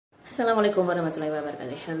Assalamualaikum warahmatullahi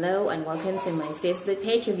wabarakatuh. Hello and welcome to my Facebook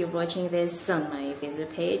page if you're watching this on my Facebook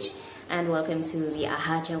page, and welcome to the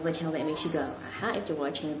AHA channel, the channel that makes you go AHA if you're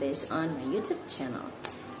watching this on my YouTube channel.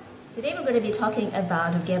 Today we're going to be talking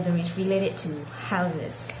about vocabularies related to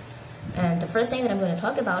houses. And the first thing that I'm going to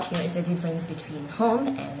talk about here is the difference between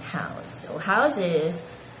home and house. So house is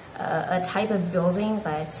a type of building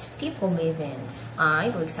that people live in. I,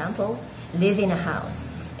 for example, live in a house,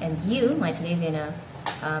 and you might live in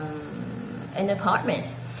an apartment,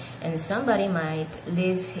 and somebody might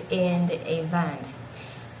live in a van.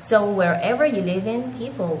 So wherever you live in,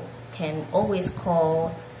 people can always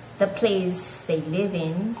call the place they live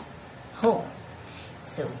in home.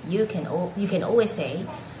 So you can always say,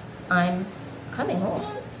 I'm coming home.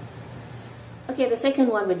 Okay, the second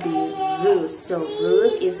one would be roof. So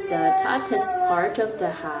roof is the toughest part of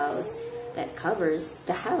the house that covers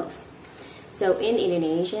the house. So in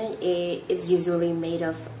Indonesia, it's usually made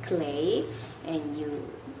of clay, and you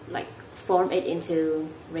like form it into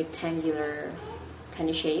rectangular kind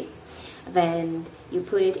of shape. Then you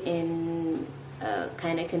put it in a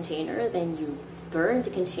kind of container. Then you burn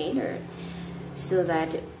the container so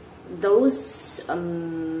that those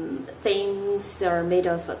things that are made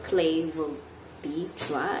of clay will be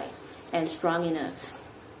dry and strong enough.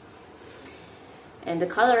 And the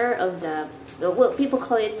color of the, well, people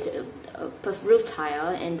call it roof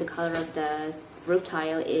tile, and the color of the roof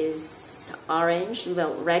tile is orange,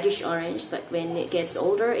 well, reddish orange, but when it gets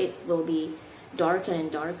older it will be darker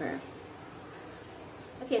and darker.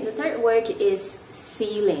 Okay, the third word is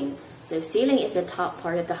ceiling. So ceiling is the top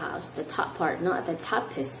part of the house, the top part, not the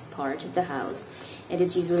toughest part of the house, and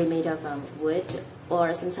it's usually made of wood,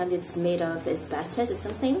 or sometimes it's made of asbestos or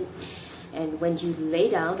something. And when you lay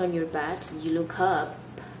down on your bed, you look up,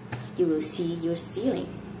 you will see your ceiling.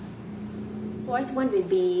 Fourth one would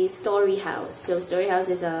be story house. So story house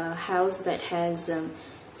is a house that has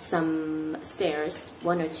some stairs,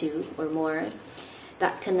 one or two or more,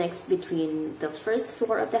 that connects between the first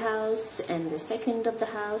floor of the house and the second of the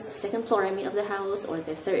house, the second floor I mean of the house, or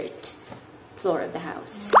the third floor of the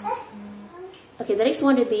house. Okay, the next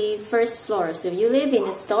one would be first floor. So if you live in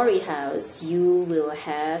a story house, you will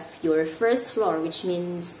have your first floor, which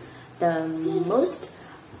means the most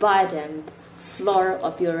bottom floor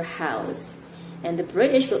of your house. And the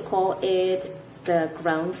British would call it the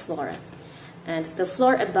ground floor. And the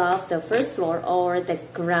floor above the first floor, or the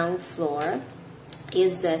ground floor,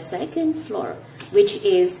 is the second floor, which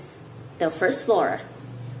is the first floor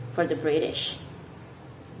for the British.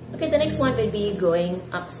 Okay, the next one would be going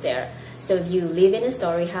upstairs. So if you live in a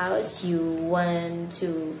story house, you want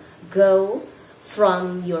to go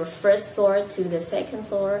from your first floor to the second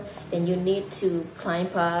floor, then you need to climb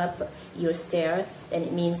up your stair, then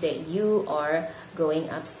it means that you are going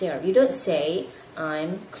upstairs. You don't say,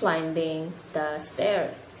 I'm climbing the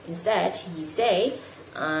stair. Instead, you say,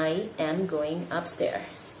 I am going upstairs.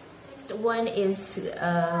 The one is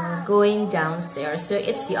going downstairs. So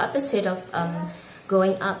it's the opposite of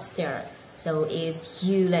going upstairs. So if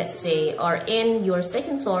you, let's say, are in your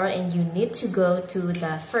second floor and you need to go to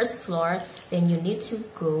the first floor, then you need to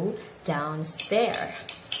go downstairs.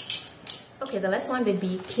 Okay, the last one would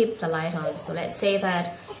be keep the light on. So let's say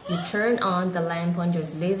that you turn on the lamp on your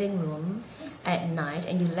living room at night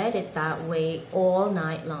and you let it that way all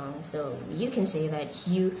night long. So you can say that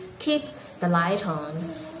you keep the light on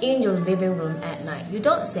in your living room at night. You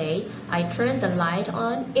don't say, I turn the light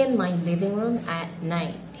on in my living room at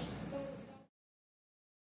night.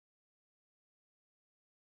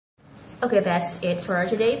 Okay, that's it for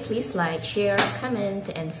today. Please like, share, comment,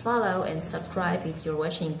 and follow and subscribe if you're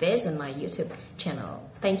watching this on my YouTube channel.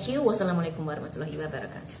 Thank you. Wassalamualaikum warahmatullahi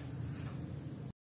wabarakatuh.